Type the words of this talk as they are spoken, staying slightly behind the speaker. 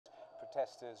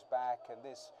protesters back, and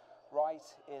this right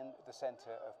in the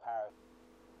centre of Paris.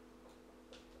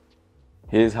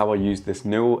 Here's how I used this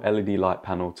Newell LED light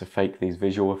panel to fake these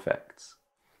visual effects.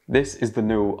 This is the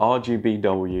Newell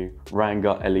RGB-W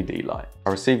Rangha LED light. I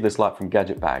received this light from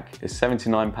Gadget Bag. It's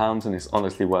 £79 and it's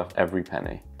honestly worth every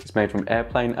penny. It's made from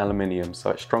airplane aluminium, so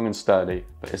it's strong and sturdy,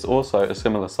 but it's also a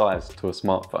similar size to a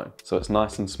smartphone, so it's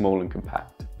nice and small and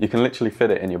compact. You can literally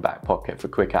fit it in your back pocket for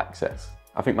quick access.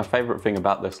 I think my favourite thing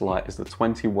about this light is the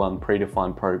 21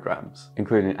 predefined programs,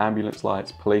 including ambulance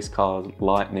lights, police cars,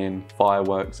 lightning,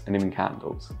 fireworks, and even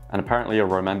candles, and apparently a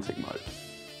romantic mode.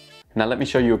 Now let me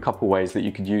show you a couple ways that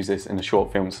you could use this in a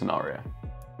short film scenario.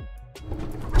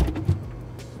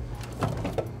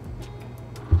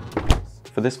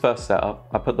 For this first setup,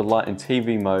 I put the light in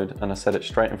TV mode and I set it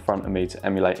straight in front of me to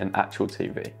emulate an actual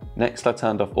TV. Next, I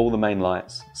turned off all the main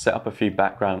lights, set up a few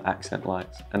background accent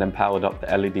lights, and then powered up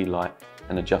the LED light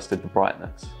and adjusted the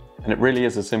brightness. And it really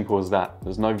is as simple as that.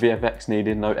 There's no VFX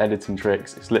needed, no editing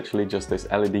tricks, it's literally just this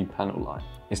LED panel light.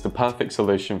 It's the perfect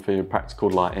solution for your practical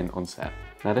lighting on set.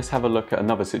 Now let's have a look at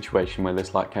another situation where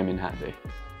this light came in handy.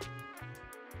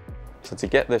 So to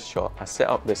get this shot, I set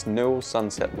up this Newell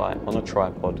sunset light on a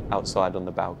tripod outside on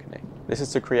the balcony. This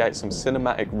is to create some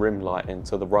cinematic rim lighting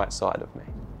to the right side of me.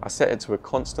 I set it to a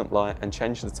constant light and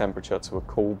changed the temperature to a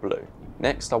cool blue.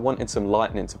 Next, I wanted some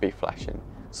lightning to be flashing,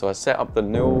 so I set up the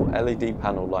Newell LED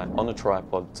panel light on a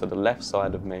tripod to the left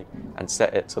side of me and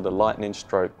set it to the lightning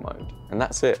strobe mode. And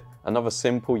that's it, another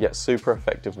simple yet super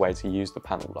effective way to use the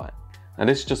panel light. Now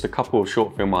this is just a couple of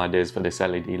short film ideas for this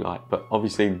LED light, but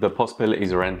obviously the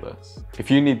possibilities are endless.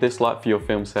 If you need this light for your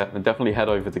film set, then definitely head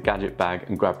over to Gadget Bag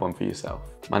and grab one for yourself.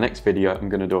 My next video, I'm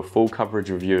going to do a full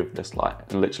coverage review of this light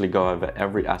and literally go over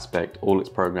every aspect, all its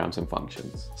programs and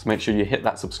functions. So make sure you hit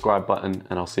that subscribe button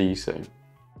and I'll see you soon.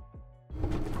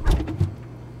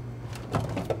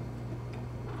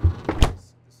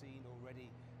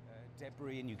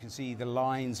 Debris, and you can see the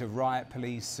lines of riot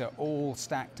police all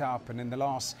stacked up, and in the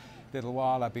last little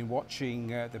while I've been watching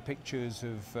the pictures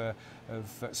of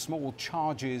small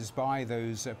charges by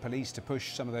those police to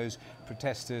push some of those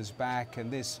protesters back,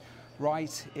 and this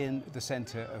right in the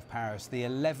centre of Paris, the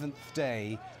 11th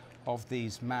day of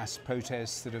these mass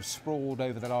protests that have sprawled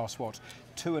over the last,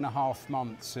 2.5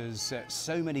 months, as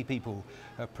so many people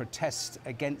protest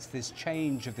against this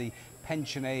change of the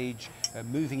pension age,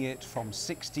 moving it from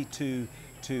 62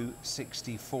 to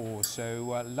 64.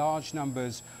 So large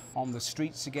numbers on the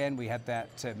streets again. We had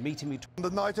that meeting between...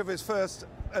 The night of his first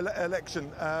election,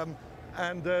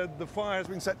 and the fire has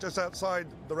been set just outside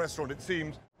the restaurant, it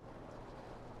seems.